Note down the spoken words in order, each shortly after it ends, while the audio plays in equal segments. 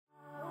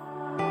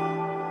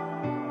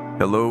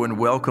Hello and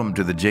welcome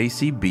to the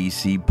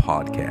JCBC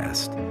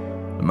podcast.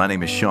 My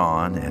name is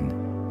Sean, and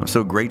I'm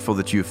so grateful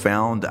that you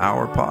found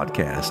our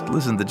podcast.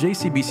 Listen, the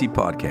JCBC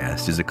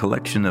podcast is a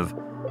collection of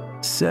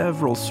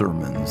several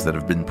sermons that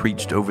have been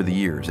preached over the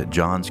years at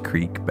Johns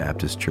Creek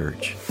Baptist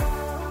Church.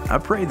 I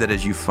pray that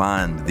as you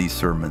find these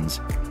sermons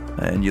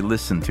and you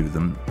listen to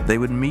them, they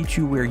would meet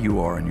you where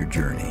you are in your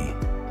journey.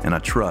 And I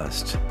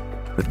trust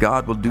that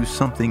God will do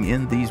something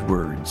in these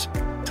words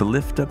to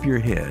lift up your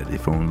head,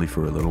 if only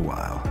for a little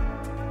while.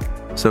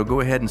 So go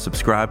ahead and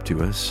subscribe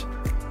to us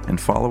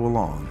and follow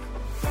along.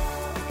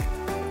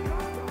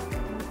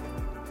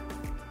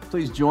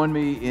 Please join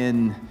me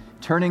in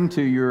turning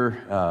to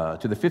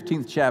the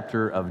 15th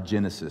chapter of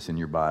Genesis in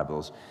your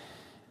Bibles.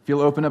 If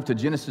you'll open up to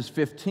Genesis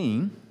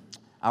 15,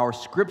 our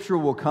scripture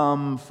will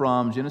come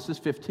from Genesis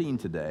 15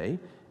 today,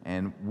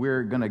 and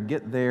we're going to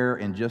get there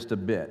in just a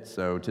bit.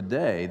 So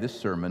today, this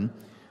sermon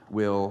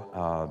we're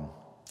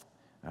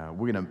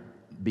going to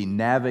be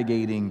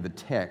navigating the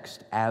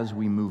text as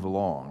we move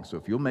along. So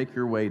if you'll make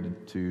your way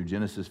to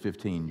Genesis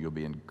 15, you'll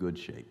be in good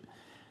shape.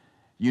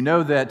 You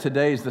know that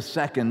today is the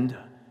second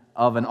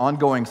of an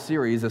ongoing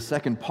series, a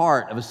second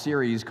part of a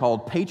series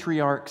called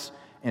Patriarchs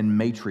and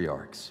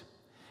Matriarchs.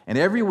 And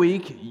every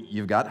week,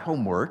 you've got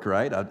homework,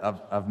 right?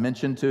 I've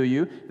mentioned to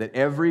you that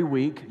every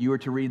week you are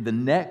to read the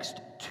next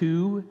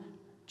 2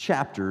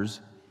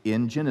 chapters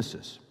in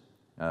Genesis.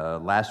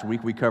 Last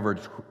week we covered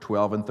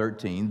 12 and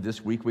 13.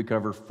 This week we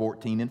cover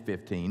 14 and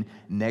 15.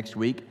 Next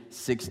week,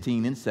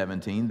 16 and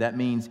 17. That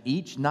means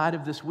each night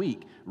of this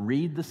week,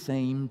 read the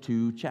same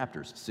 2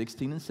 chapters,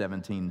 16 and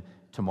 17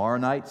 tomorrow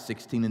night,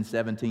 16 and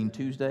 17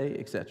 Tuesday,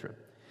 etc.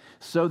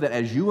 So that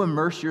as you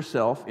immerse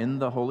yourself in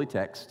the holy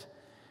text,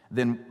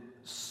 then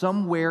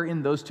somewhere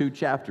in those 2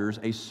 chapters,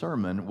 a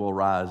sermon will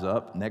rise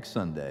up next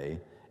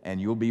Sunday, and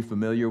you'll be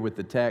familiar with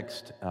the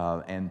text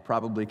and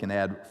probably can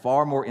add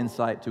far more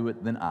insight to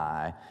it than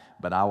I,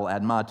 but I will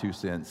add my 2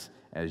 cents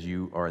as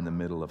you are in the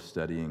middle of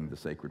studying the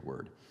sacred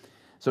word.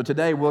 So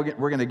today we're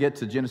going to get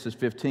to Genesis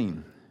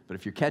 15, but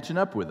if you're catching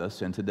up with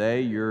us and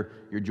today you're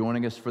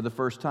joining us for the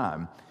first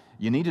time,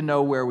 you need to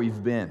know where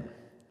we've been.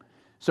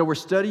 So we're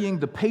studying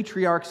the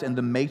patriarchs and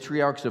the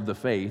matriarchs of the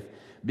faith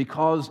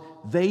because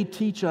they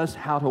teach us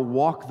how to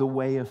walk the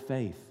way of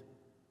faith.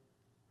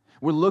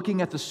 We're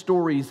looking at the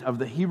stories of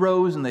the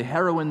heroes and the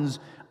heroines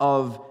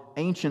of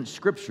ancient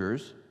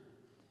scriptures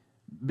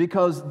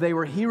because they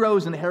were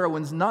heroes and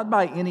heroines not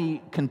by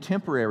any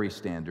contemporary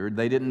standard.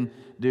 They didn't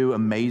do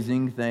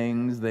amazing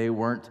things. They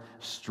weren't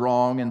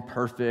strong and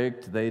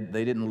perfect. They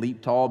didn't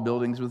leap tall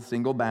buildings with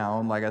single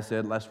bound, like I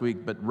said last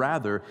week, but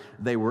rather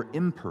they were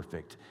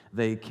imperfect.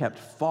 They kept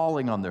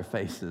falling on their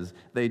faces.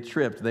 They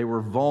tripped. They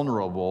were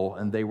vulnerable,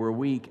 and they were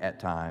weak at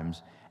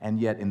times. And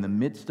yet in the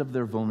midst of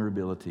their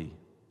vulnerability,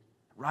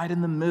 right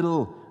in the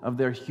middle of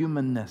their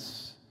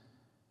humanness,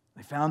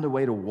 they found a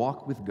way to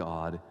walk with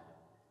God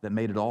that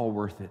made it all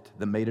worth it,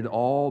 that made it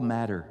all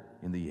matter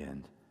in the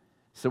end.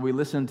 So we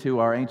listened to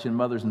our ancient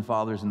mothers and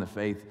fathers in the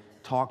faith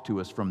talk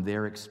to us from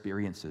their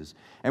experiences.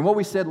 And what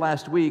we said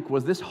last week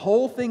was this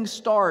whole thing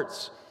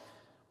starts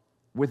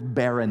with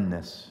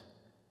barrenness.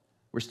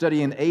 We're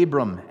studying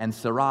Abram and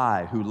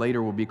Sarai, who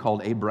later will be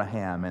called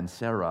Abraham and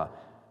Sarah.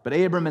 But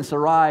Abram and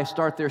Sarai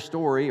start their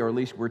story, or at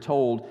least we're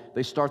told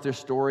they start their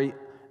story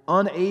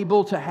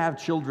unable to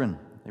have children.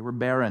 They were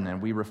barren,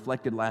 and we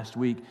reflected last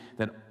week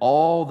that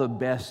all the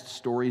best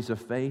stories of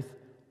faith,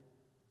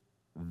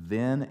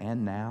 then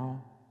and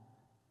now,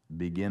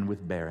 begin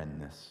with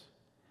barrenness.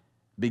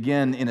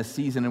 Begin in a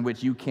season in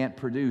which you can't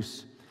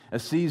produce, a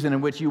season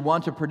in which you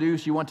want to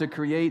produce, you want to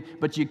create,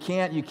 but you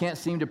can't. You can't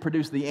seem to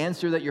produce the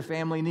answer that your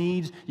family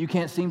needs. You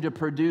can't seem to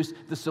produce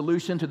the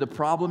solution to the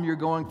problem you're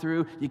going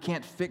through. You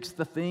can't fix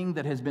the thing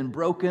that has been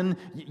broken.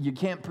 You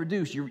can't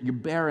produce. You're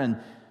barren.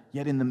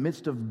 Yet in the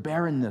midst of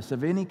barrenness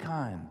of any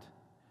kind,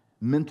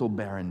 mental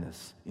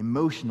barrenness,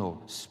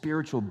 emotional,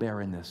 spiritual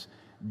barrenness,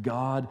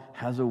 God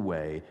has a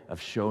way of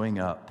showing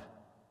up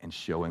and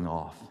showing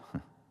off.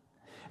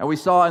 And we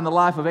saw in the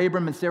life of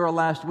Abram and Sarah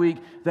last week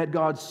that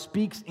God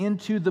speaks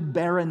into the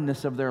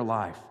barrenness of their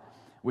life,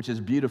 which is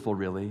beautiful,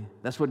 really.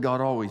 That's what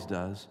God always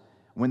does.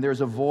 When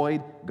there's a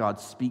void, God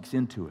speaks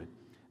into it.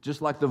 Just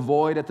like the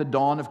void at the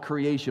dawn of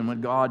creation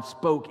when God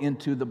spoke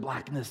into the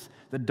blackness,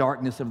 the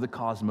darkness of the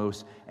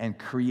cosmos and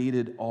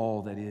created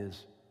all that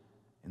is.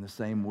 In the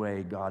same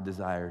way, God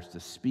desires to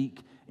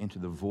speak into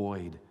the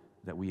void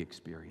that we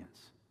experience.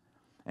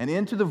 And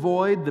into the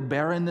void, the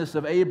barrenness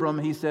of Abram,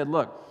 he said,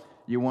 look,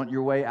 you want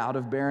your way out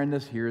of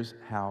barrenness? Here's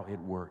how it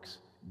works.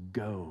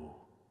 Go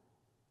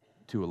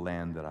to a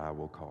land that I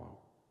will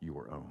call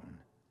your own.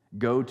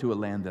 Go to a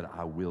land that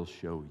I will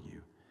show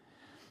you.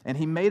 And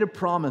he made a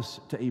promise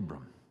to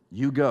Abram.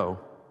 You go,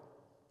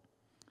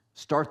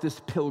 start this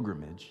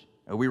pilgrimage.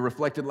 We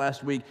reflected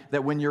last week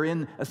that when you're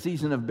in a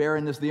season of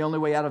barrenness, the only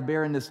way out of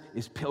barrenness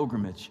is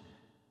pilgrimage.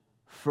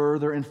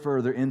 Further and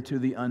further into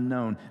the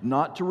unknown.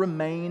 Not to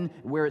remain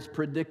where it's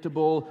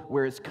predictable,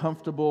 where it's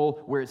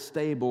comfortable, where it's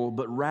stable,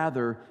 but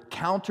rather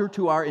counter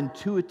to our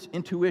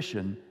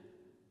intuition,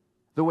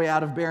 The way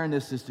out of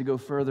barrenness is to go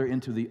further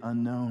into the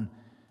unknown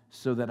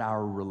so that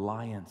our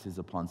reliance is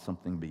upon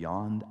something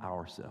beyond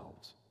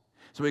ourselves.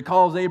 So he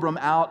calls Abram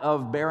out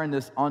of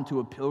barrenness onto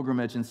a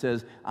pilgrimage and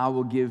says, I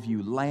will give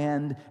you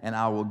land, and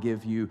I will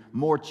give you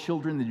more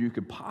children than you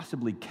could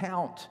possibly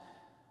count,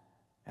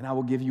 and I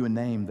will give you a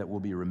name that will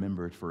be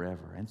remembered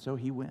forever. And so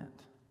he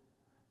went.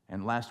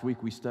 And last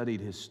week we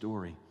studied his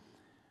story.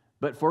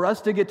 But for us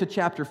to get to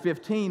chapter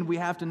 15, we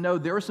have to know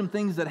there are some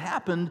things that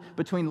happened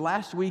between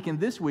last week and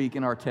this week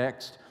in our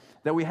text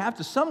that we have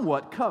to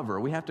somewhat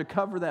cover. We have to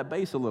cover that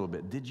base a little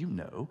bit. Did you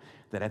know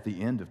that at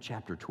the end of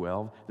chapter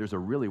 12, there's a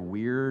really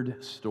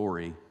weird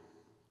story?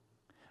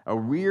 A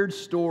weird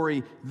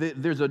story.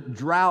 There's a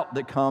drought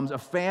that comes, a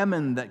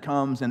famine that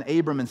comes, and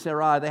Abram and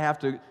Sarai, they have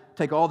to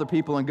take all the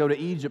people and go to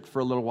Egypt for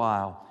a little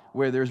while,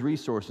 where there's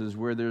resources,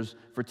 where there's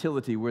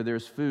fertility, where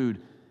there's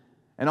food.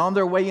 And on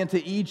their way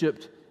into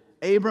Egypt,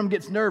 Abram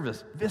gets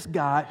nervous. This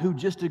guy who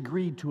just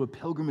agreed to a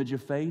pilgrimage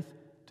of faith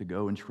to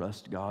go and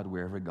trust God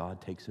wherever God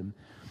takes him,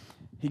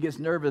 he gets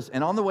nervous.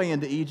 And on the way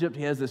into Egypt,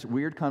 he has this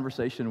weird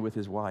conversation with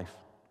his wife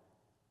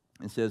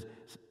and says,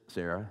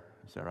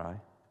 Sarai.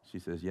 She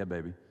says, yeah,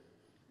 baby.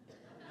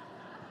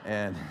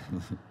 And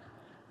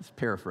it's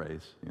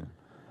paraphrase, you know.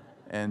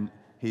 And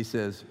he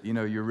says, you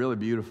know, you're really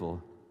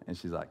beautiful. And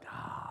she's like,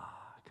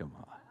 come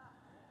on.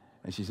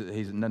 And she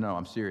says, no,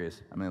 I'm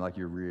serious. I mean, like,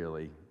 you're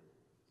really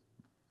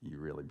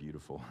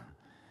beautiful.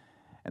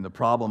 And the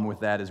problem with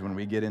that is when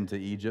we get into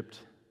Egypt,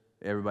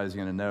 everybody's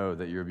going to know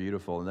that you're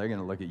beautiful, and they're going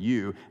to look at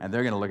you, and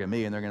they're going to look at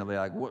me, and they're going to be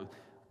like,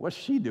 what's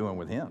she doing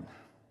with him?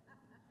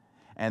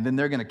 And then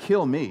they're going to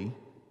kill me,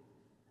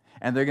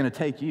 and they're going to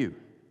take you.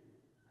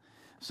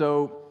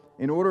 So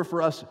in order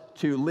for us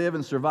to live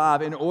and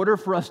survive, in order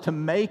for us to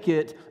make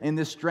it in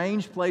this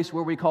strange place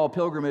where we call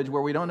pilgrimage,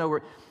 where we don't know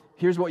where,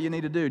 here's what you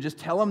need to do. Just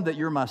tell them that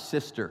you're my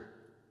sister.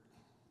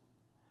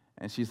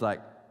 And she's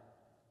like,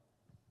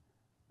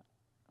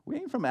 we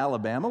ain't from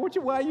Alabama.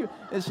 Why are you?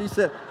 And she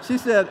said,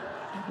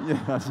 yeah,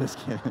 I was just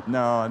kidding.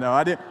 No,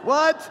 I didn't.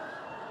 What?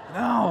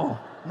 No,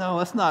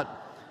 that's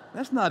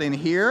not in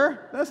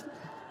here.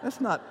 That's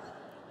not.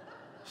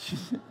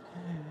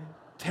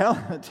 Tell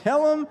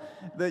him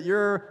that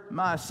you're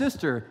my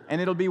sister,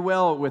 and it'll be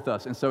well with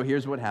us. And so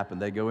here's what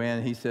happened. They go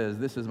in, he says,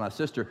 this is my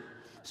sister.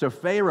 So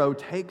Pharaoh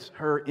takes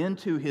her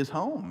into his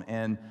home,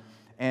 and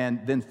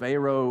then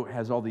Pharaoh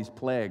has all these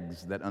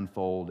plagues that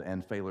unfold,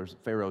 and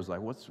Pharaoh's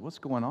like, what's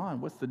going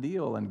on? What's the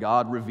deal? And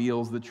God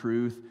reveals the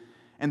truth.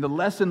 And the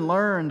lesson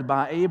learned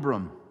by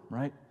Abram,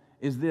 right,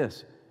 is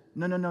this.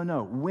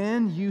 No.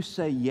 When you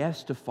say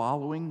yes to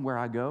following where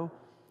I go,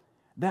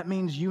 that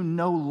means you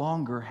no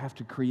longer have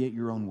to create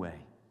your own way.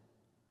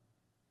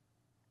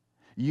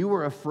 You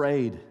were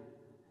afraid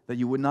that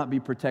you would not be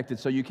protected,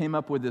 so you came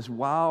up with this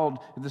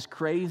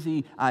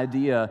crazy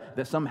idea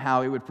that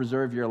somehow it would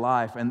preserve your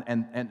life.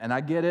 And I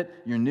get it,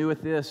 you're new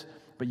at this,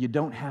 but you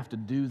don't have to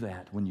do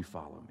that when you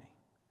follow me.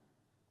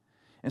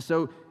 And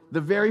so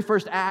the very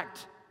first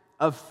act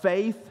of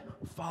faith,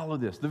 follow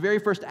this. The very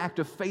first act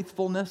of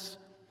faithfulness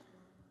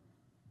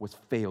was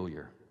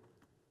failure.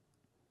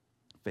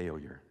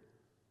 Failure.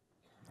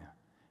 Yeah.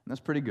 And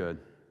that's pretty good,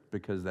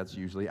 because that's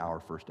usually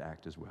our first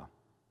act as well.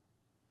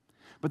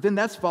 But then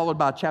that's followed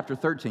by chapter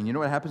 13. You know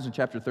what happens in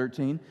chapter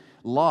 13?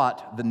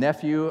 Lot, the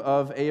nephew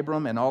of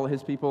Abram, and all of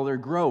his people, they're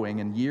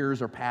growing, and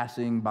years are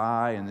passing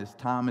by, and this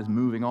time is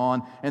moving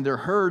on, and their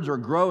herds are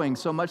growing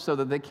so much so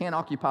that they can't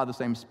occupy the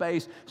same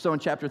space. So in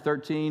chapter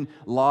 13,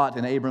 Lot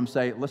and Abram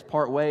say, let's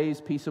part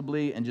ways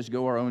peaceably and just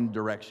go our own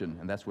direction.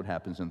 And that's what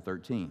happens in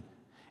 13.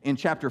 In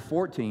chapter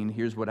 14,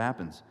 here's what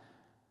happens.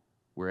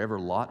 Wherever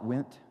Lot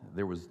went,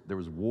 there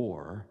was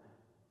war,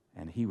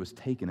 and he was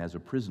taken as a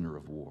prisoner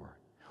of war.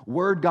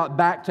 Word got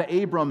back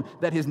to Abram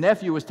that his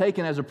nephew was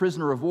taken as a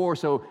prisoner of war,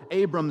 so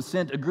Abram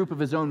sent a group of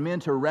his own men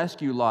to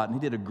rescue Lot, and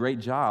he did a great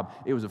job.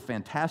 It was a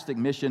fantastic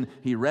mission.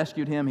 He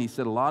rescued him. He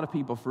set a lot of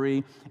people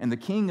free, and the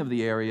king of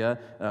the area,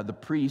 the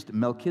priest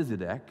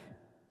Melchizedek,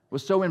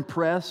 was so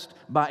impressed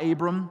by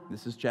Abram.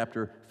 This is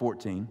chapter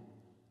 14.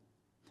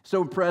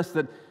 So impressed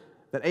that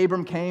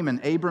Abram came,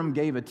 and Abram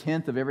gave a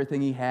tenth of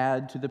everything he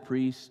had to the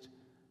priest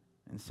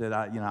and said,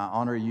 I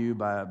honor you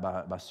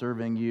by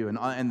serving you.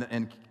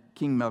 And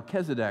King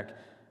Melchizedek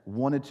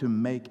wanted to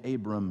make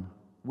Abram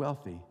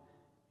wealthy.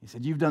 He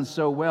said, you've done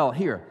so well.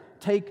 Here,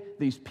 take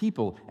these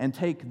people and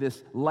take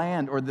this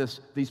land or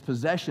these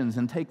possessions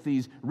and take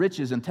these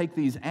riches and take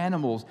these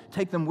animals.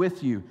 Take them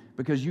with you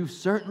because you've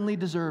certainly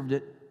deserved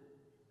it.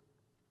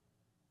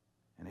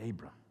 And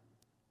Abram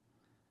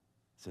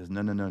says,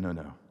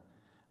 no.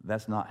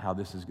 That's not how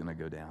this is going to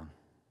go down.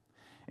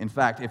 In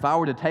fact, if I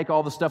were to take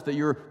all the stuff that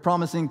you're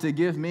promising to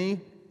give me,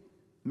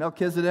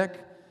 Melchizedek,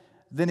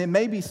 then it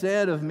may be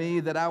said of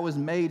me that I was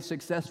made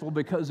successful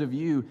because of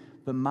you,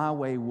 but my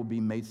way will be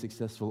made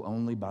successful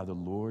only by the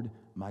Lord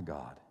my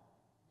God.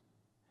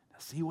 Now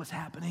see what's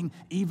happening?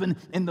 Even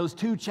in those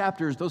 2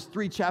 chapters, those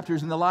 3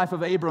 chapters in the life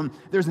of Abram,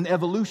 there's an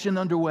evolution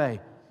underway.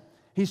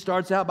 He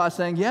starts out by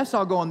saying, yes,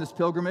 I'll go on this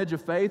pilgrimage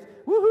of faith.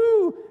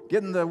 Woohoo!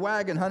 Get in the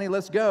wagon, honey,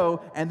 let's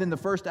go. And then the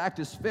first act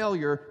is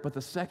failure, but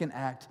the second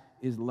act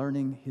is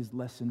learning his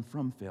lesson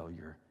from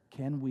failure.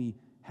 Can we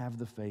have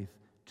the faith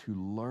to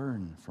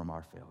learn from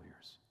our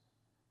failures?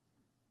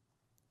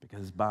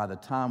 Because by the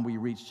time we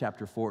reach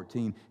chapter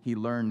 14, he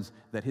learns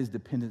that his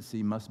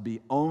dependency must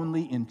be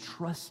only in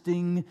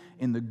trusting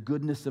in the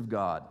goodness of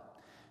God.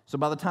 So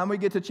by the time we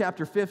get to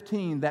chapter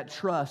 15, that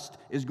trust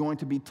is going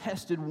to be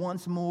tested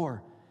once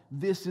more.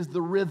 This is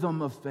the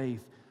rhythm of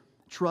faith.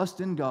 Trust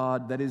in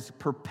God that is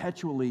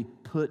perpetually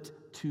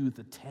put to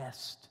the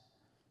test.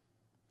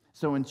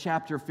 So in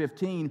chapter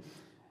 15,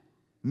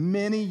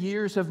 many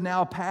years have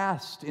now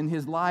passed in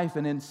his life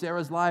and in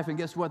Sarah's life, and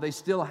guess what? They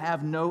still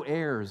have no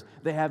heirs.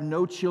 They have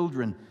no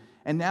children.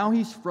 And now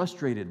he's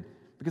frustrated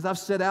because I've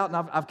set out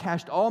and I've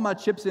cashed all my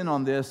chips in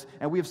on this,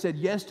 and we've said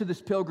yes to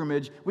this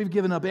pilgrimage. We've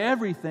given up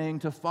everything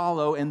to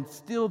follow, and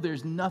still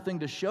there's nothing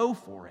to show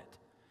for it.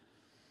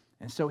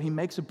 And so he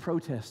makes a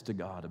protest to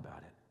God about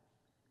it.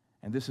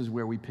 And this is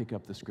where we pick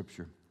up the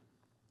scripture.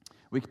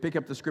 We pick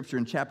up the scripture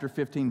in chapter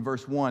 15,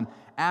 verse 1.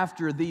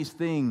 After these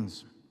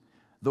things,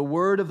 the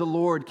word of the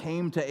Lord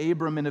came to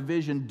Abram in a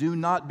vision. Do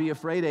not be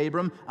afraid,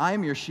 Abram. I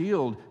am your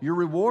shield. Your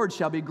reward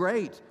shall be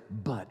great.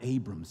 But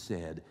Abram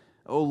said,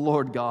 O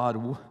Lord God,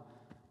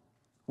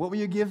 what will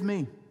you give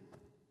me?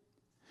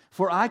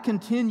 For I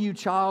continue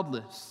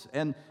childless,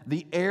 and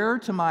the heir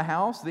of my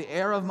house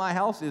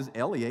is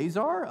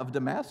Eleazar of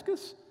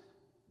Damascus.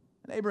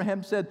 And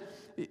Abraham said,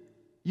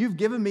 you've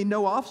given me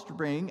no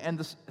offspring,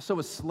 and so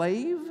a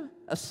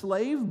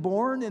slave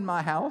born in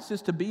my house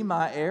is to be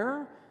my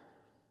heir?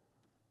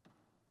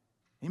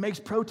 He makes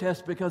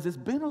protest because it's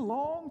been a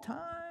long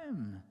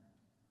time.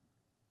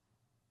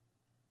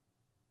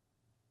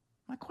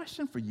 My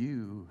question for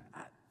you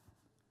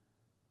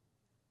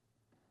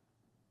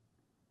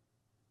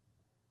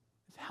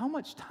is how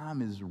much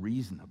time is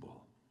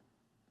reasonable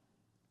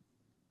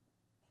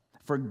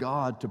for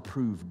God to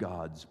prove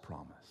God's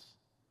promise?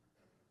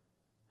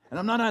 And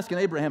I'm not asking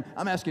Abraham,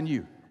 I'm asking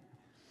you.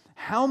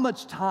 How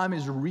much time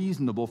is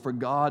reasonable for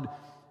God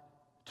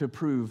to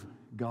prove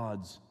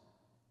God's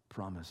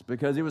promise?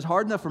 Because it was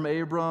hard enough for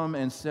Abram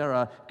and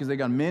Sarah because they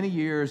got many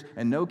years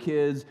and no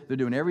kids. They're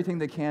doing everything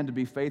they can to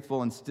be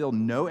faithful and still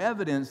no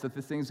evidence that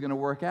this thing's going to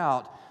work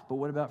out. But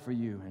what about for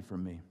you and for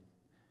me?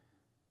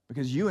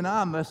 Because you and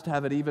I must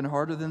have it even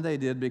harder than they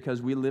did because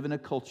we live in a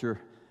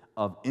culture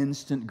of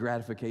instant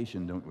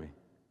gratification, don't we?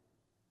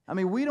 I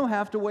mean, we don't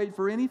have to wait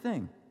for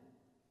anything.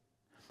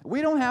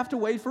 We don't have to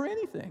wait for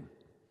anything.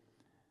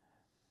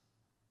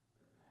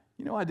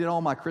 You know, I did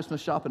all my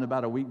Christmas shopping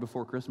about a week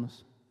before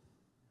Christmas.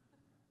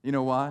 You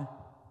know why?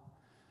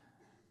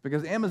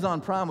 Because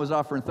Amazon Prime was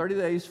offering 30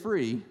 days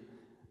free,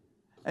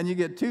 and you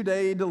get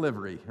 2-day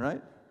delivery,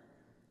 right?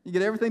 You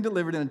get everything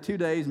delivered in 2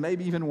 days,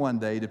 maybe even 1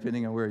 day,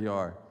 depending on where you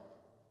are.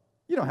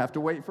 You don't have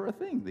to wait for a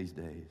thing these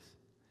days.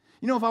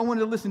 You know, if I wanted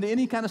to listen to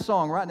any kind of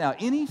song right now,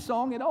 any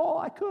song at all,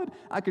 I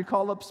could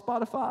call up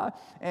Spotify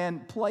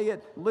and play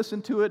it,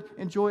 listen to it,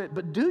 enjoy it.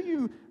 But do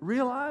you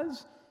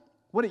realize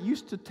what it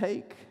used to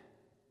take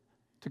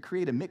to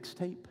create a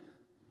mixtape?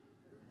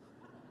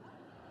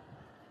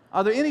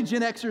 Are there any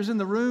Gen Xers in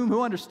the room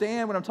who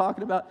understand what I'm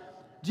talking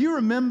about? Do you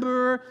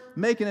remember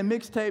making a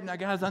mixtape? Now,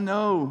 guys, I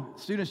know,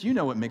 students, you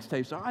know what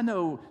mixtapes are. I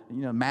know,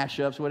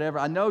 mashups, whatever.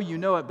 I know you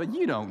know it, but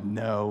you don't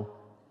know.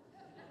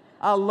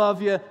 I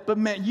love you, but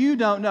man, you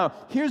don't know.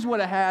 Here's what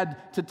it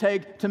had to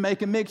take to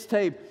make a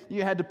mixtape.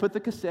 You had to put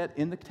the cassette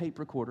in the tape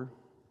recorder.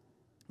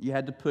 You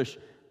had to push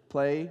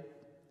play,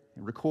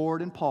 and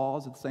record, and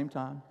pause at the same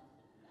time.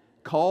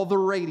 Call the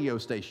radio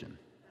station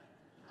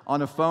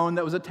on a phone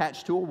that was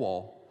attached to a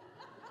wall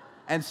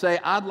and say,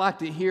 I'd like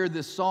to hear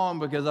this song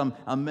because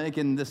I'm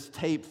making this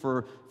tape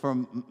for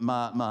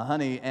my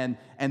honey. And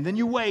then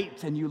you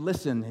wait and you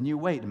listen and you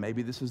wait, and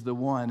maybe this is the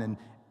one,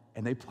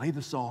 and they play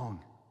the song.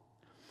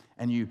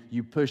 And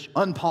you push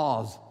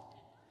unpause,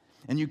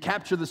 and you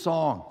capture the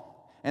song.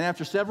 And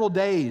after several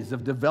days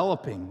of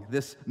developing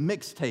this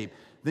mixtape,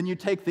 then you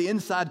take the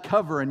inside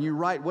cover and you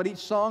write what each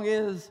song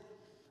is,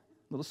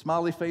 little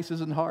smiley faces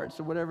and hearts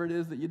or whatever it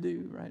is that you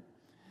do, right?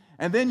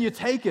 And then you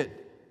take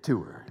it to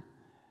her,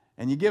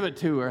 and you give it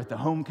to her at the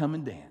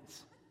homecoming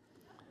dance.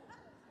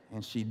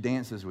 And she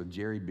dances with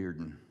Jerry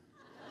Bearden.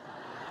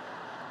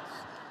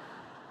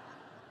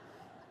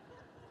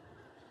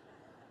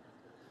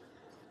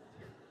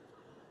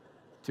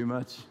 Too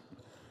much?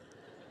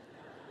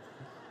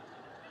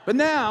 But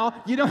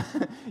now, you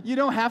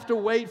don't have to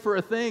wait for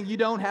a thing. You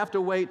don't have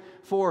to wait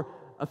for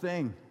a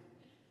thing.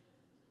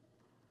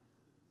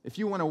 If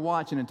you want to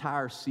watch an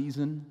entire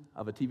season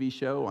of a TV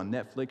show on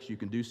Netflix, you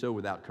can do so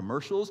without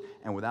commercials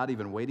and without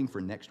even waiting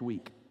for next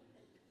week,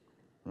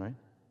 right?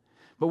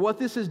 But what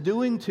this is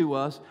doing to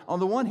us, on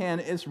the one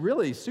hand, it's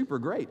really super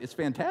great. It's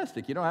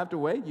fantastic. You don't have to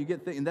wait. You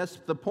get and that's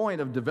the point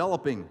of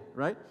developing,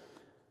 right?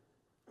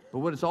 But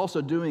what it's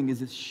also doing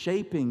is it's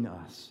shaping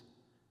us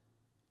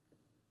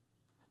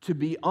to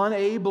be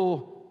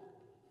unable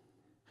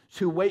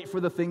to wait for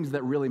the things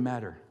that really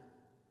matter.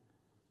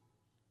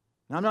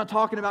 Now, I'm not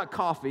talking about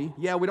coffee.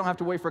 Yeah, we don't have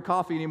to wait for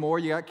coffee anymore.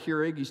 You got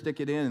Keurig, you stick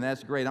it in, and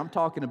that's great. I'm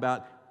talking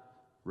about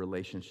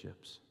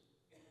relationships.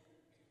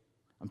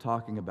 I'm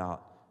talking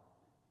about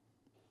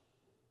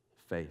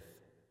faith,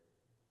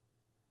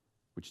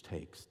 which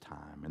takes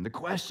time. And the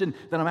question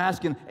that I'm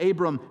asking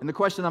Abram and the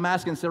question I'm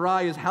asking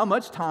Sarai is, how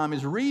much time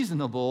is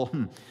reasonable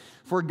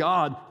for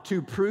God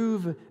to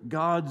prove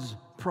God's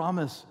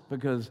promise?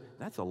 Because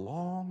that's a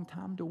long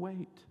time to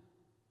wait.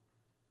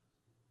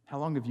 How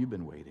long have you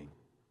been waiting?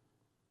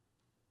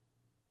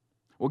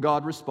 Well,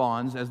 God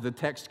responds as the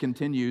text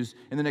continues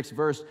in the next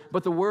verse.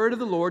 But the word of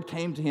the Lord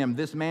came to him,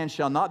 this man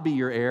shall not be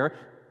your heir.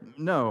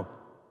 No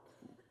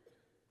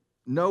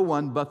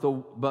one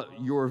but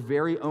your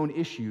very own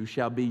issue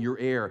shall be your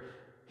heir.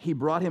 He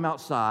brought him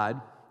outside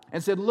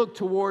and said, look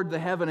toward the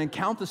heaven and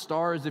count the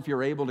stars if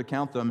you're able to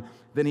count them.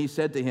 Then he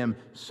said to him,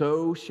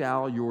 so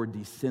shall your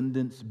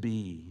descendants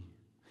be.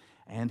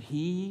 And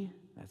he,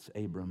 that's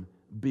Abram,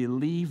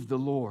 believed the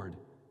Lord,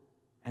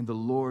 and the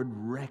Lord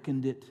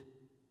reckoned it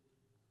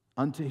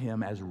unto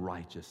him as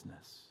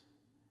righteousness.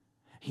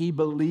 He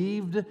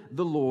believed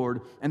the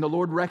Lord, and the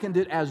Lord reckoned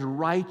it as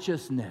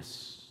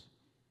righteousness.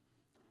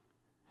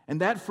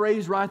 And that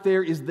phrase right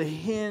there is the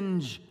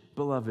hinge,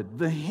 beloved,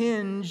 the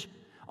hinge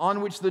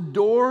on which the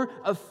door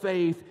of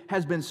faith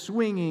has been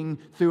swinging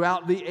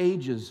throughout the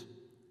ages.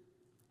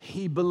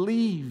 He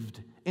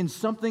believed in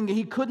something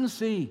he couldn't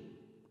see.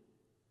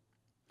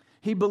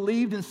 He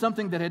believed in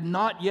something that had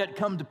not yet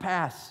come to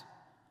pass.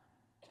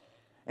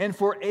 And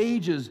for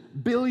ages,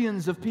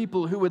 billions of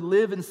people who would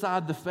live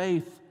inside the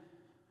faith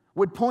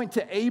would point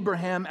to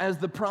Abraham as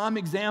the prime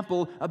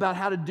example about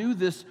how to do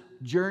this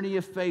journey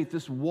of faith,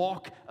 this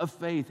walk of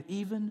faith.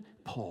 Even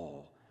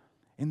Paul,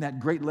 in that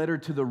great letter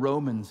to the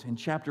Romans in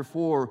chapter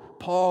 4,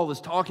 Paul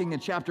is talking in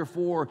chapter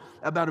 4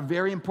 about a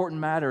very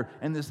important matter,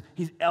 and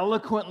he's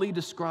eloquently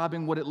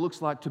describing what it looks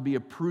like to be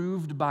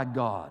approved by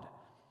God.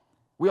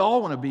 We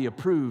all want to be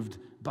approved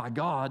by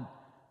God,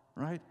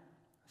 right?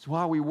 That's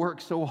why we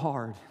work so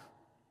hard.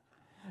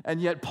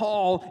 And yet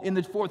Paul, in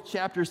the 4th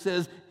chapter,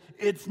 says,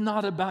 it's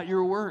not about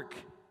your work.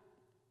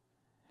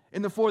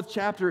 In the 4th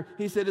chapter,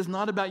 he said, it's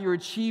not about your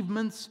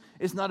achievements.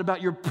 It's not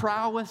about your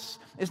prowess.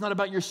 It's not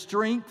about your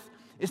strength.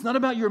 It's not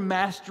about your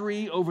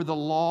mastery over the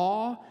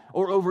law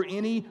or over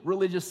any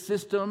religious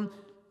system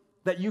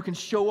that you can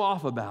show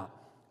off about.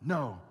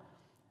 No,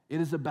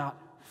 it is about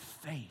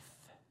faith.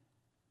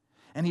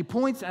 And he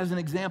points as an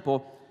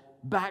example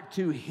back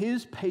to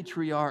his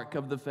patriarch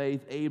of the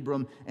faith,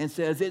 Abram, and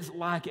says, it's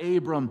like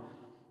Abram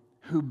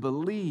who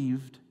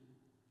believed,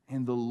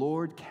 and the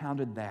Lord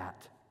counted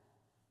that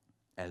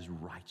as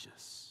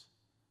righteous.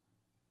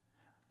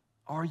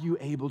 Are you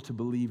able to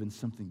believe in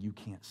something you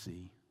can't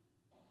see?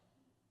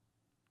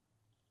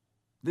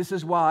 This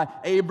is why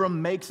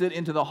Abram makes it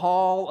into the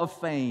hall of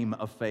fame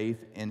of faith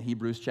in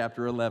Hebrews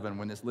chapter 11,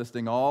 when it's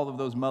listing all of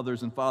those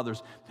mothers and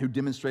fathers who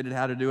demonstrated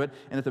how to do it.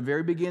 And at the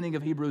very beginning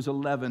of Hebrews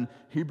 11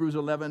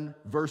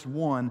 verse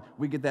 1,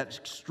 we get that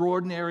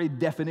extraordinary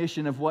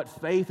definition of what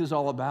faith is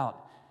all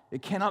about.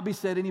 It cannot be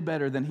said any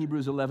better than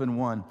Hebrews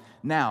 11:1.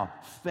 Now,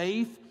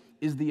 faith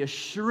is the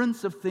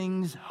assurance of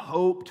things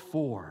hoped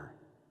for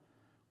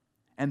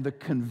and the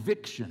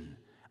conviction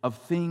of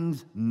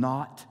things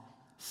not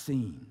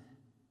seen.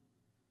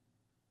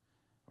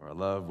 Or I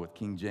love what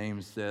King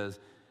James says.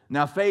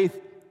 Now, faith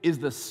is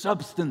the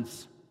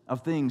substance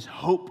of things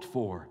hoped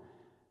for,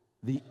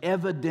 the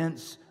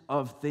evidence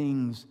of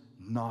things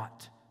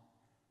not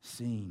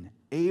seen.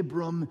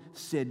 Abram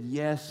said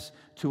yes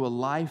to a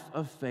life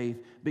of faith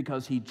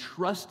because he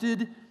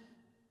trusted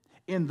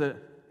in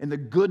the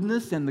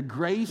goodness and the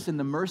grace and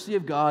the mercy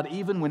of God,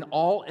 even when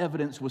all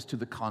evidence was to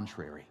the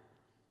contrary.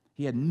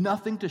 He had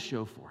nothing to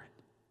show for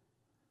it.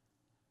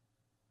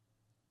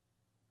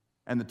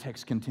 And the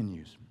text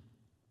continues.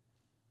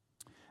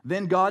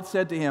 Then God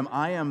said to him,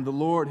 I am the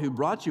Lord who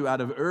brought you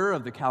out of Ur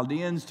of the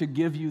Chaldeans to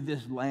give you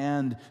this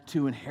land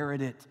to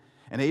inherit it.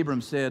 And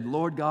Abram said,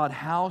 Lord God,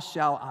 how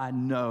shall I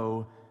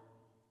know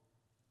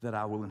that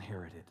I will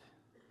inherit it?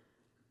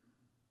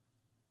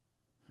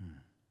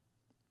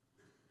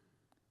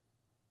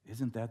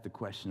 Isn't that the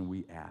question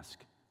we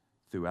ask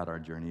throughout our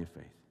journey of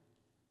faith?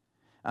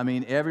 I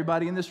mean,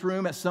 everybody in this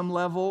room at some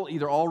level,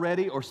 either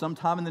already or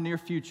sometime in the near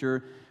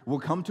future, will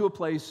come to a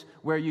place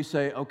where you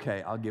say,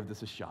 okay, I'll give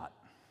this a shot.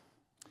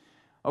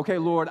 Okay,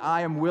 Lord,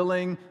 I am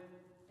willing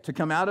to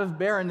come out of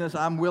barrenness.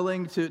 I'm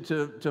willing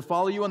to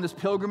follow you on this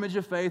pilgrimage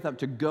of faith,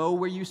 to go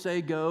where you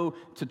say go,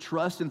 to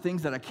trust in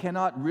things that I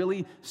cannot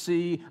really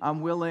see. I'm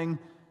willing,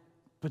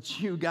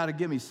 but you got to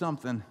give me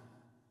something.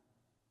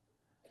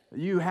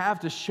 You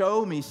have to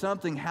show me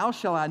something. How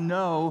shall I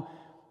know?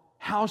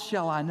 How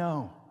shall I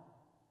know?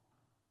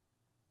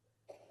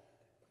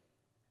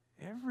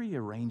 Every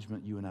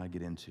arrangement you and I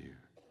get into,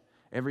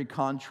 every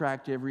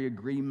contract, every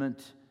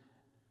agreement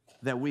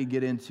that we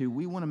get into,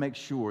 we want to make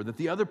sure that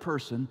the other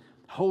person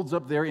holds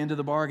up their end of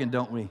the bargain,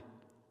 don't we?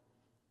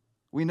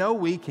 We know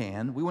we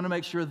can. We want to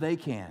make sure they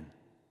can.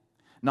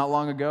 Not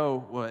long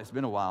ago, well, it's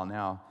been a while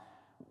now,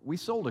 we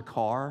sold a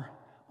car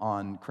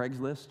on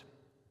Craigslist.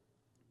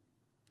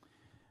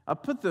 I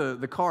put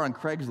the car on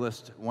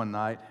Craigslist one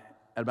night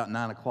at about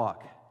 9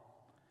 o'clock.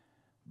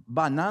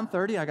 By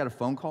 9:30, I got a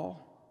phone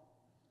call.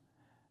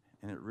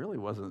 and it really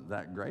wasn't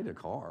that great a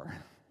car.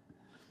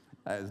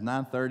 It was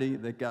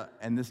 9:30.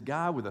 And this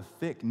guy with a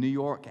thick New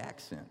York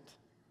accent.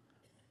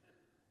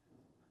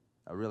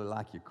 I really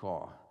like your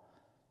car.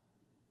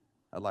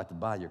 I'd like to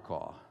buy your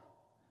car.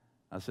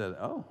 I said,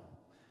 oh,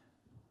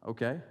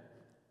 okay.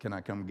 Can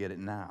I come get it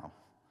now?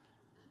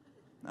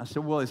 I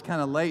said, well, it's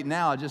kind of late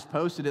now. I just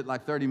posted it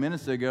like 30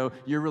 minutes ago.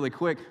 You're really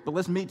quick, but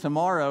let's meet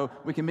tomorrow.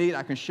 We can meet.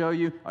 I can show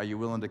you. Are you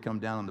willing to come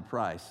down on the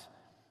price?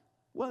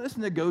 Well, it's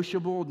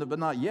negotiable, but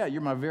not yet.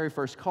 You're my very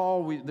first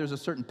call. There's a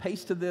certain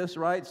pace to this,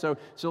 right? So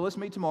let's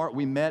meet tomorrow.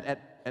 We met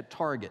at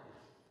Target.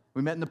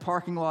 We met in the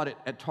parking lot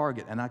at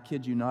Target, and I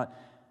kid you not,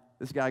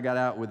 this guy got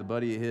out with a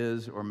buddy of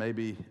his, or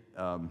maybe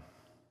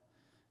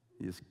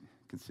his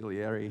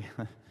consigliere,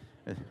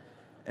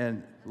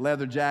 and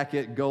leather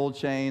jacket, gold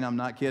chain. I'm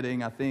not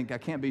kidding. I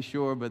can't be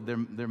sure, but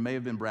there may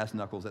have been brass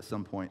knuckles at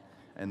some point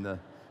in the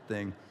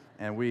thing.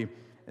 And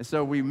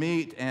so we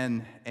meet,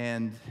 and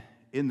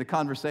in the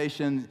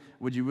conversation,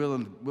 would you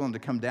willing to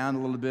come down a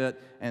little bit?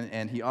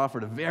 And he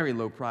offered a very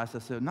low price. I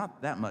said,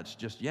 not that much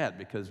just yet,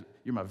 because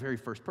you're my very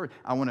first person.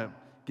 I want to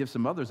give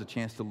some others a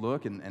chance to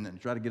look and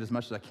try to get as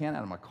much as I can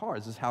out of my car.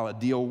 This is how a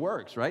deal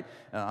works, right?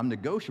 I'm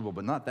negotiable,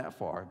 but not that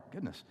far.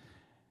 Goodness.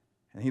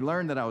 And he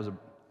learned that I was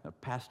a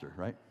pastor,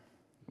 right?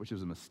 Which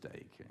was a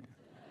mistake.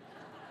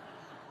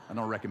 I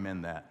don't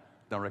recommend that.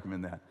 Don't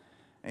recommend that.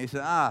 And he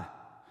said,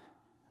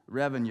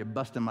 Reverend, you're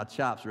busting my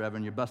chops,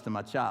 Reverend. You're busting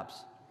my chops.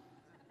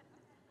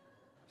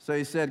 So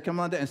he said, come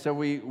on down. And so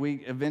we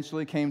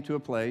eventually came to a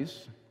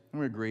place, and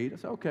we agreed. I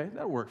said, okay,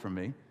 that'll work for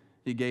me.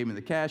 He gave me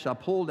the cash. I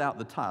pulled out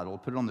the title,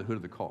 put it on the hood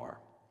of the car.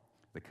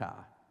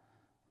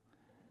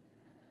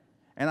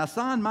 And I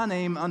signed my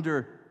name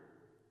under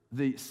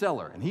the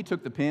seller. And he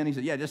took the pen. He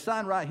said, yeah, just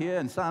sign right here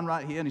and sign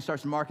right here. And he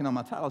starts marking on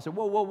my title. I said,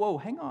 whoa,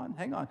 hang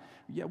on.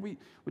 Yeah, we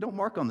don't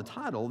mark on the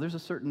title. There's a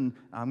certain,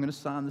 I'm going to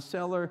sign the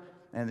seller,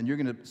 and then you're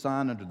going to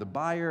sign under the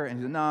buyer. And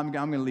he said, no, I'm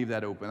going to leave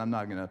that open. I'm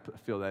not going to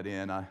fill that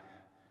in.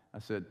 I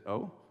said,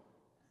 oh?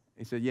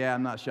 He said, yeah,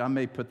 I'm not sure. I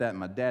may put that in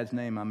my dad's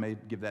name. I may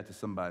give that to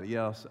somebody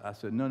else. I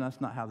said, no, that's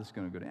not how this is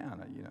going to go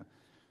down.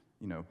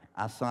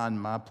 I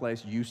signed my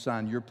place. You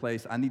signed your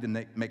place. I need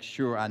to make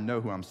sure I know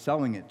who I'm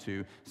selling it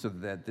to so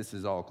that this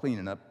is all clean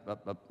and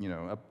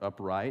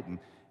upright.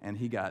 And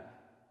he got,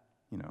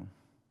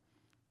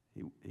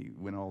 he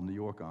went all New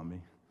York on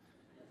me.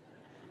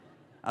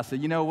 I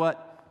said, you know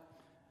what?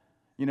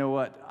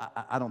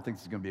 I don't think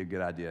this is going to be a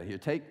good idea. Here,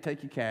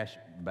 take your cash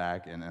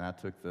back, and I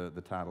took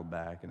the title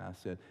back, and I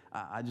said,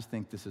 I just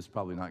think this is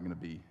probably not going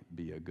to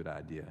be a good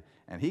idea.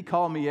 And he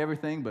called me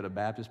everything but a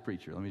Baptist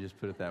preacher. Let me just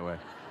put it that way.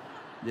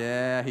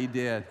 Yeah, he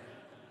did.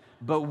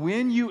 But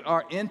when you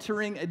are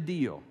entering a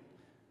deal,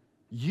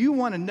 you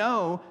want to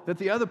know that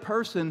the other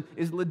person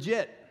is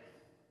legit.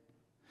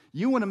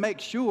 You want to make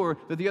sure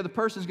that the other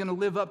person is going to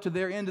live up to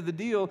their end of the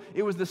deal.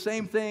 It was the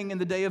same thing in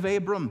the day of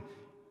Abram.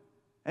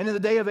 And in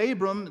the day of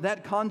Abram,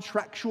 that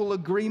contractual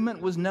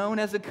agreement was known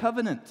as a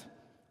covenant.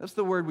 That's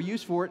the word we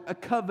use for it, a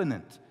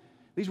covenant.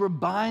 These were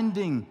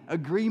binding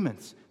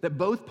agreements that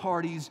both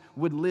parties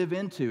would live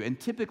into. And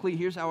typically,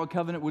 here's how a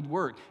covenant would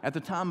work. At the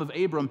time of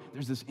Abram,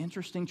 there's this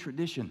interesting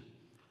tradition.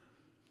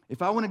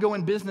 If I want to go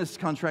in business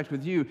contract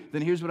with you,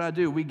 then here's what I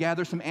do. We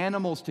gather some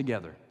animals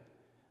together.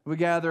 We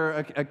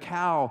gather a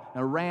cow,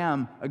 a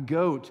ram, a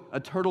goat, a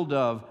turtle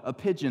dove, a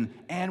pigeon,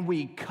 and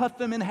we cut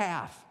them in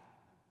half.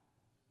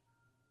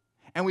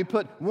 And we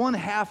put one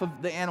half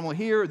of the animal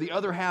here, the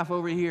other half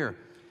over here,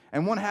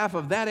 and one half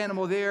of that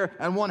animal there,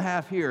 and one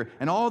half here.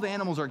 And all the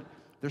animals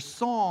they're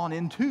sawn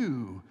in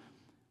two.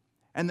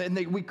 And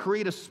then we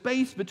create a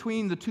space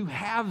between the two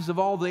halves of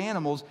all the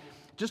animals,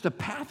 just a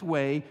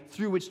pathway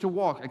through which to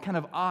walk, a kind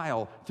of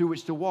aisle through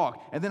which to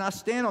walk. And then I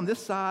stand on this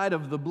side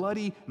of the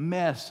bloody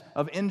mess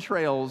of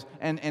entrails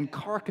and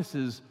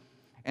carcasses,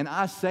 and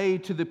I say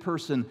to the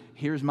person,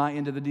 here's my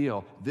end of the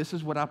deal. This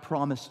is what I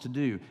promised to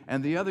do.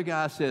 And the other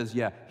guy says,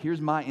 yeah,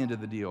 here's my end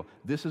of the deal.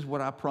 This is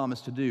what I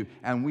promised to do.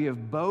 And we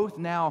have both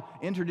now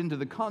entered into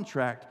the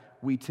contract.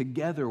 We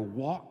together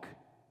walk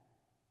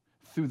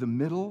through the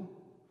middle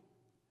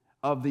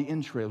of the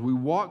entrails. We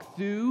walk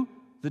through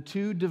the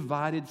two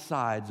divided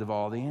sides of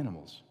all the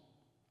animals.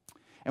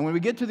 And when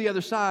we get to the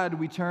other side,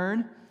 we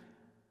turn,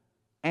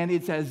 and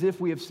it's as if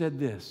we have said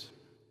this: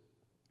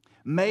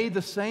 may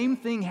the same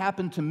thing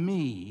happen to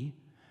me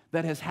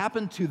that has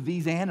happened to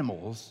these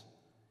animals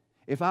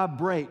if I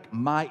break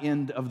my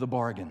end of the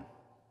bargain.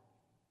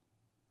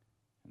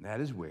 And that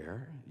is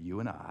where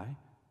you and I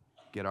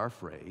get our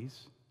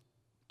phrase,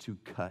 to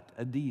cut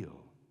a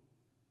deal.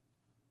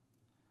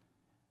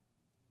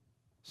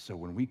 So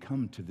when we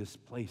come to this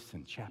place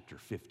in chapter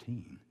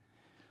 15,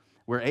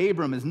 where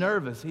Abram is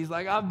nervous, he's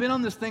like, I've been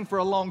on this thing for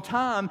a long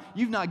time.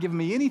 You've not given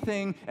me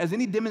anything as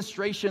any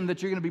demonstration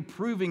that you're going to be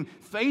proving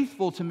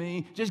faithful to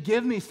me. Just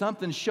give me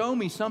something, show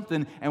me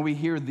something. And we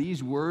hear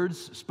these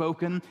words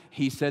spoken.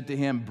 He said to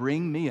him,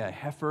 bring me a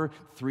heifer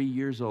 3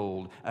 years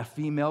old, a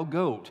female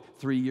goat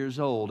 3 years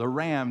old, a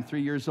ram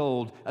 3 years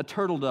old, a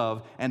turtle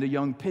dove, and a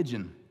young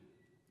pigeon.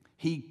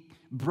 He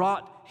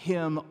brought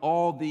him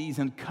all these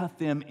and cut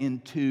them in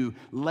two,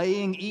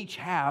 laying each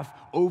half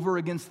over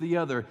against the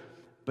other.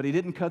 But he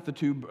didn't cut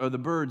the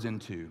birds in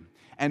two.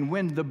 And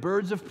when the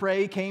birds of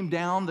prey came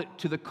down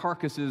to the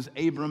carcasses,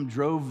 Abram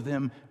drove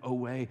them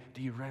away.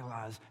 Do you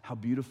realize how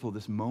beautiful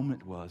this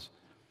moment was?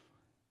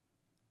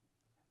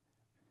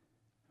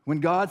 When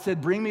God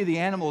said, bring me the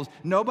animals,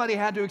 nobody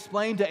had to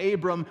explain to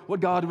Abram what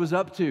God was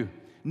up to.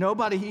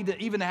 Nobody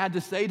even had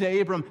to say to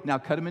Abram, now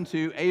cut them in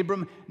two.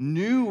 Abram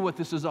knew what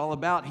this was all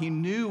about. He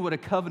knew what a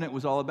covenant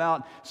was all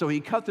about. So he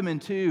cut them in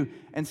two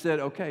and said,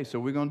 okay, so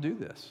we're going to do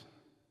this.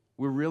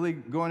 We're really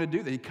going to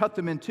do that. He cut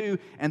them in two,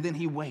 and then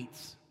he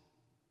waits.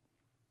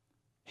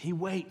 He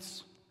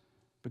waits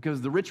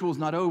because the ritual's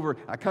not over.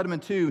 I cut them in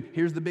two.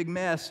 Here's the big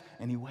mess,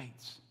 and he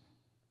waits.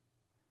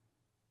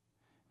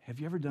 Have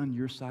you ever done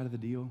your side of the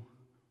deal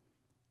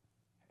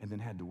and then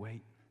had to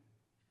wait?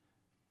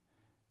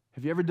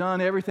 Have you ever done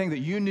everything that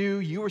you knew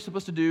you were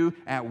supposed to do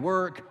at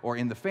work or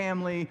in the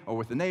family or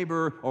with the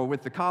neighbor or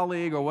with the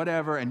colleague or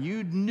whatever, and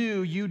you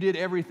knew you did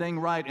everything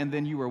right, and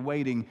then you were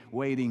waiting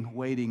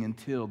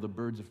until the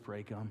birds of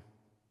prey come?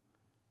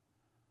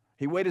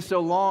 He waited so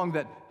long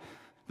that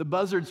the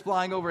buzzards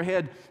flying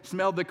overhead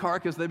smelled the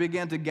carcass. They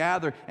began to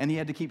gather, and he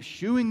had to keep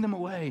shooing them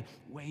away,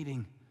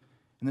 waiting.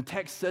 And the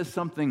text says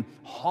something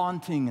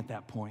haunting at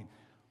that point,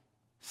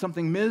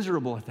 something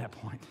miserable at that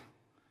point.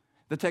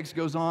 The text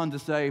goes on to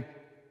say,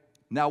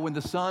 now when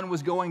the sun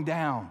was going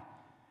down,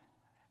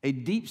 a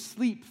deep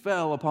sleep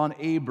fell upon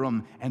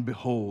Abram, and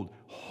behold,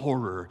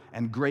 horror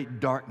and great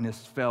darkness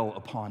fell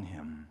upon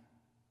him.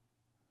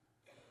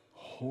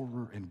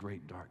 Horror and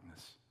great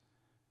darkness.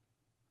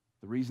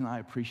 The reason I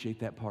appreciate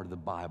that part of the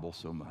Bible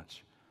so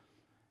much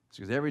is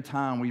because every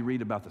time we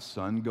read about the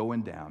sun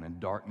going down and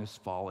darkness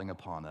falling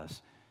upon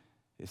us,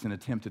 it's an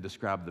attempt to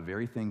describe the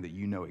very thing that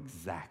you know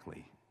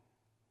exactly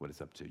what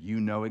it's up to. You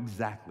know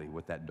exactly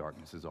what that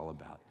darkness is all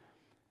about.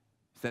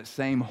 It's that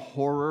same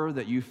horror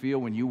that you feel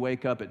when you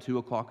wake up at 2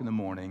 o'clock in the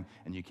morning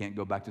and you can't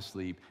go back to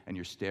sleep and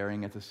you're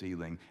staring at the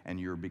ceiling and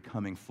you're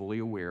becoming fully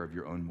aware of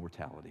your own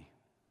mortality.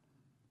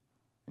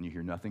 And you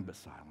hear nothing but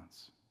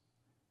silence.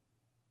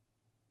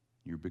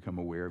 You become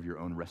aware of your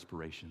own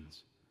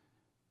respirations.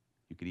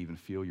 You could even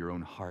feel your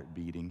own heart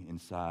beating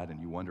inside,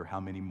 and you wonder how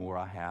many more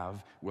I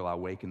have. Will I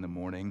wake in the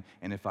morning?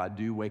 And if I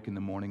do wake in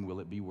the morning, will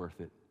it be worth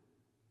it?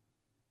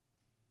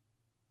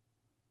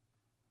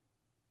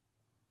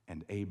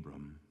 And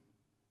Abram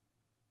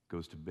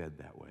goes to bed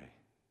that way.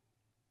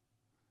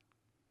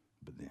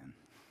 But then,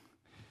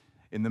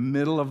 in the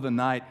middle of the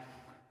night,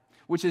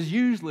 which is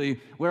usually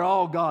where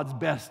all God's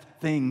best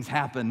things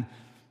happen,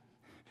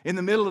 in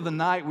the middle of the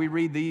night, we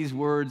read these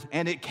words,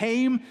 and it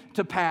came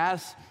to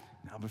pass.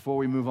 Now, before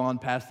we move on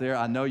past there,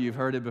 I know you've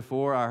heard it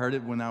before. I heard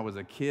it when I was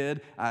a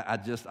kid.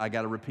 I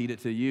got to repeat it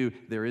to you.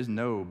 There is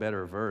no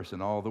better verse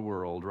in all the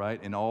world,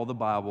 right? In all the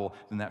Bible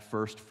than that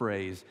first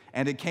phrase.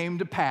 And it came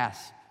to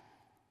pass.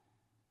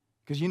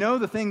 Because you know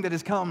the thing that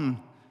has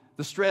come,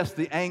 the stress,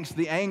 the angst,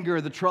 the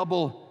anger, the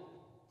trouble,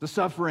 the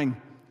suffering.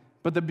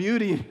 But the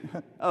beauty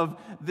of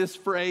this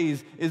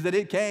phrase is that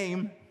it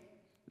came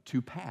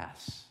to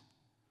pass.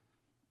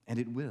 And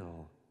it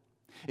will.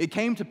 It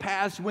came to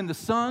pass when the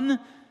sun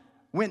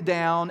went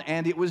down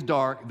and it was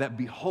dark, that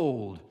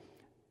behold,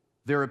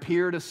 there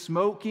appeared a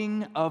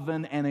smoking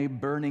oven and a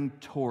burning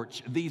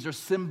torch. These are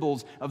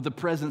symbols of the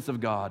presence of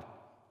God.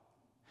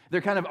 They're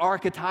kind of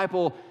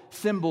archetypal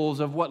symbols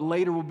of what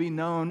later will be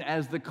known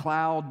as the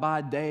cloud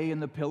by day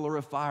and the pillar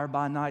of fire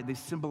by night. They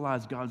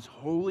symbolize God's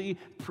holy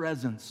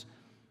presence.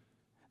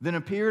 Then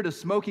appeared a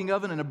smoking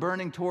oven and a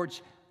burning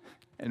torch.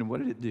 And what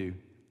did it do?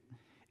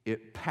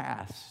 It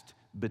passed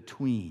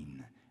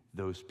between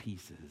those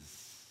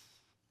pieces.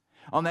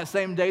 On that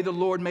same day, the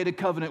Lord made a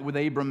covenant with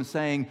Abram,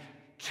 saying,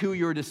 to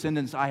your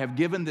descendants, I have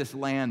given this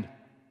land.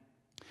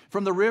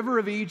 From the river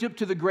of Egypt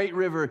to the great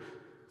river,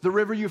 the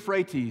river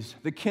Euphrates,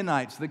 the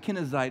Kenites, the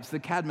Kenizzites, the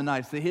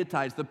Cadmonites, the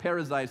Hittites, the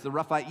Perizzites, the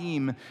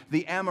Rephaim,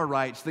 the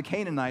Amorites, the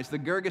Canaanites, the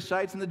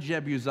Girgashites, and the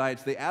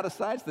Jebusites, the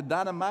Adasites, the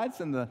Dynamites,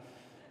 and the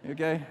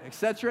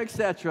etc.,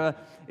 etc.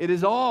 It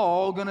is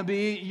all going to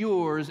be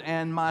yours,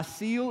 and my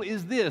seal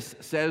is this,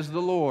 says the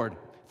Lord.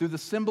 Through the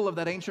symbol of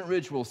that ancient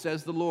ritual,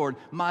 says the Lord,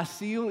 my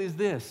seal is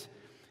this.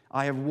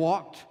 I have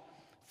walked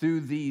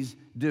through these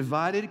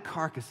divided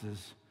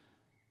carcasses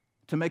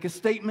to make a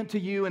statement to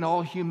you and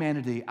all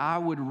humanity. I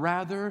would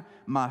rather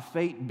my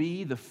fate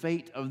be the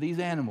fate of these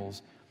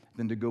animals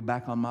than to go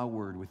back on my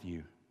word with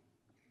you.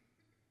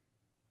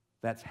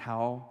 That's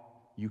how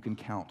you can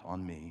count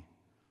on me.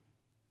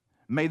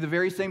 May the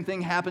very same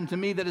thing happen to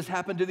me that has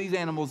happened to these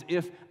animals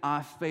if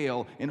I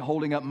fail in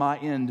holding up my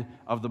end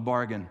of the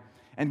bargain.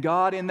 And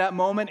God, in that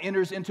moment,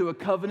 enters into a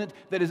covenant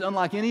that is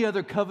unlike any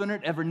other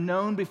covenant ever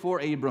known before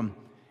Abram.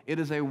 It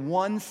is a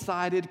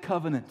one-sided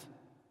covenant.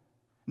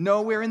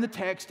 Nowhere in the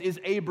text is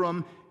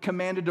Abram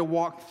commanded to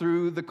walk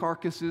through the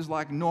carcasses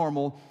like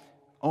normal.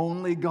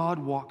 Only God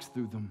walks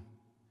through them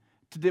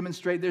to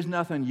demonstrate there's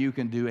nothing you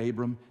can do,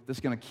 Abram, that's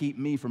going to keep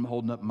me from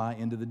holding up my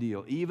end of the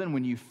deal. Even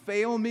when you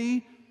fail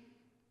me,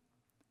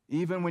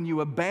 even when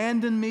you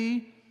abandon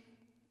me,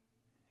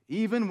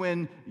 Even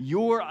when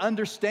your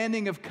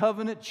understanding of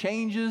covenant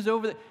changes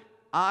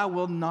I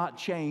will not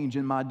change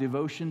in my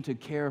devotion to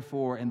care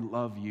for and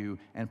love you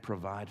and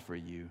provide for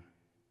you.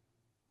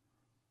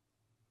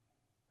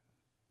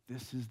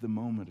 This is the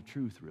moment of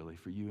truth, really,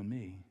 for you and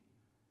me.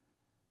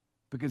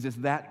 Because it's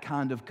that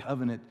kind of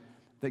covenant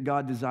that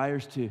God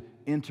desires to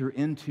enter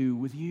into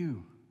with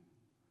you.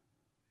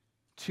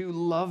 To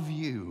love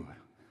you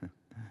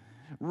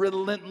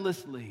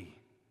relentlessly.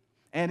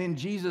 And in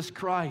Jesus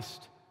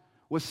Christ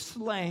was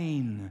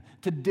slain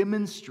to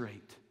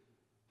demonstrate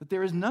that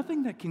there is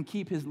nothing that can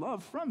keep his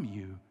love from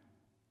you.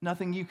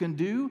 Nothing you can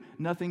do,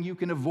 nothing you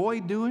can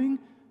avoid doing.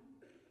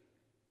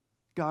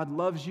 God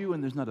loves you,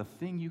 and there's not a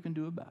thing you can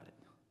do about it.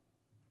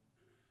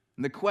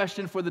 And the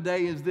question for the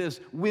day is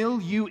this: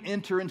 will you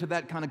enter into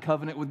that kind of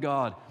covenant with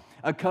God?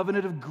 A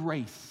covenant of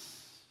grace.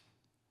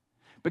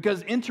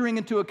 Because entering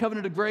into a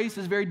covenant of grace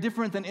is very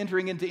different than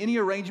entering into any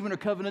arrangement or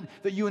covenant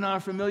that you and I are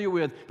familiar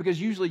with. Because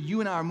usually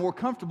you and I are more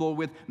comfortable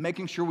with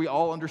making sure we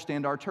all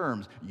understand our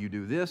terms. You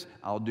do this,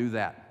 I'll do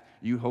that.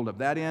 You hold up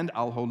that end,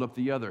 I'll hold up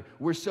the other.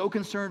 We're so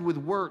concerned with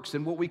works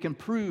and what we can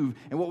prove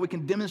and what we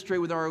can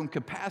demonstrate with our own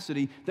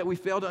capacity that we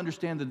fail to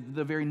understand that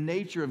the very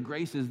nature of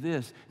grace is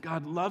this: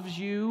 God loves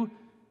you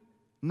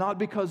not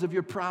because of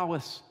your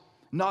prowess,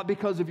 not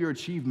because of your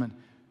achievement,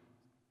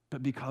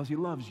 but because he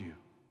loves you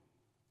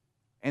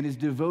and is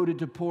devoted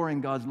to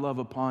pouring God's love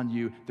upon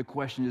you. The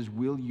question is,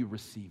 will you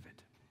receive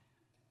it?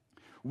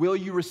 Will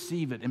you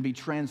receive it and be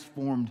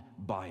transformed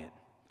by it?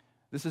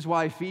 This is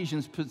why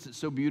Ephesians puts it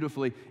so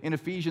beautifully. In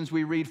Ephesians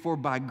we read, "For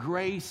by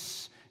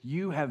grace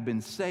you have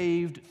been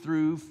saved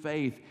through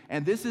faith."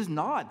 And this is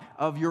not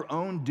of your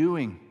own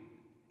doing.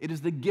 It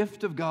is the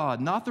gift of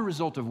God, not the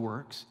result of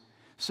works,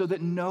 so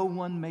that no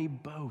one may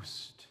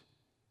boast.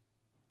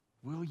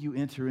 Will you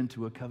enter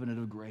into a covenant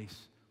of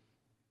grace?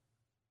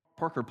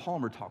 Parker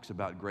Palmer talks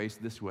about grace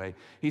this way.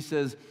 He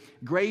says,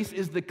 "Grace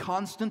is the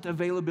constant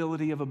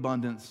availability of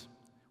abundance,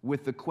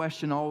 with the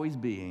question always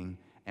being,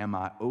 am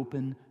I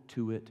open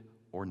to it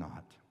or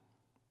not?"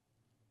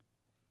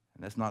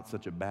 And that's not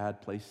such a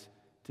bad place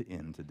to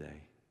end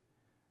today,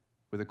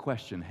 with a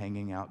question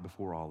hanging out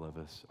before all of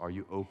us: are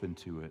you open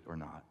to it or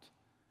not?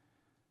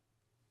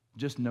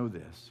 Just know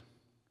this: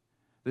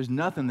 there's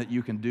nothing that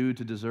you can do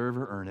to deserve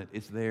or earn it.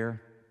 It's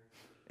there.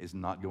 It's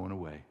not going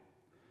away.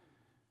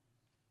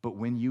 But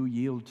when you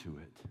yield to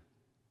it,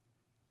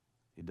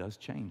 it does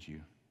change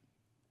you.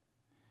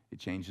 It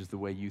changes the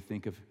way you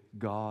think of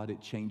God.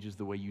 It changes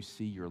the way you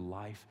see your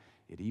life.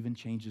 It even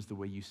changes the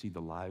way you see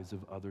the lives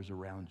of others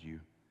around you,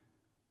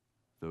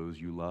 those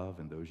you love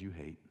and those you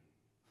hate.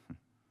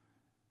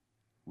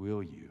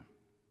 Will you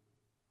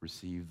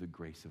receive the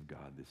grace of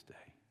God this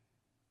day?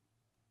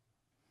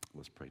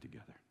 Let's pray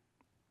together.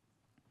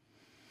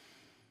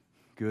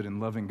 Good and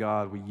loving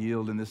God, we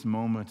yield in this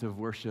moment of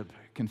worship,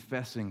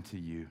 confessing to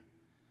you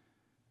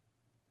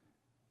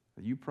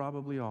that you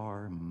probably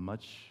are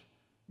much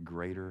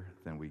greater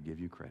than we give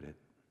you credit.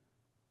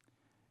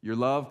 Your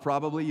love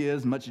probably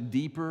is much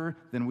deeper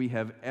than we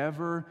have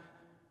ever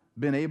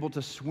been able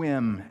to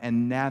swim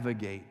and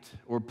navigate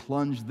or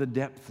plunge the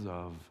depths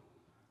of.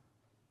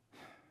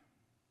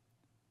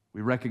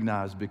 We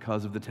recognize,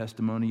 because of the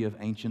testimony of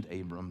ancient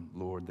Abram,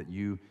 Lord, that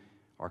you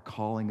are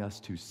calling us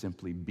to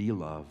simply be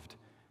loved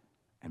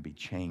and be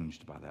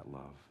changed by that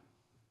love.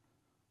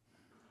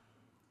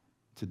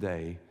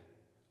 Today,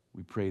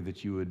 we pray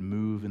that you would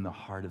move in the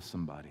heart of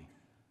somebody,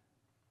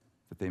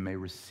 that they may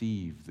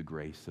receive the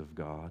grace of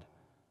God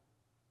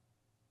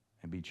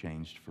and be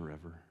changed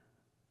forever.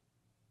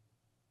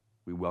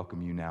 We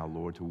welcome you now,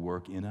 Lord, to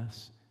work in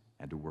us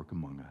and to work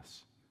among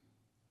us.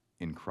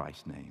 In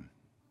Christ's name,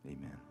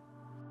 amen.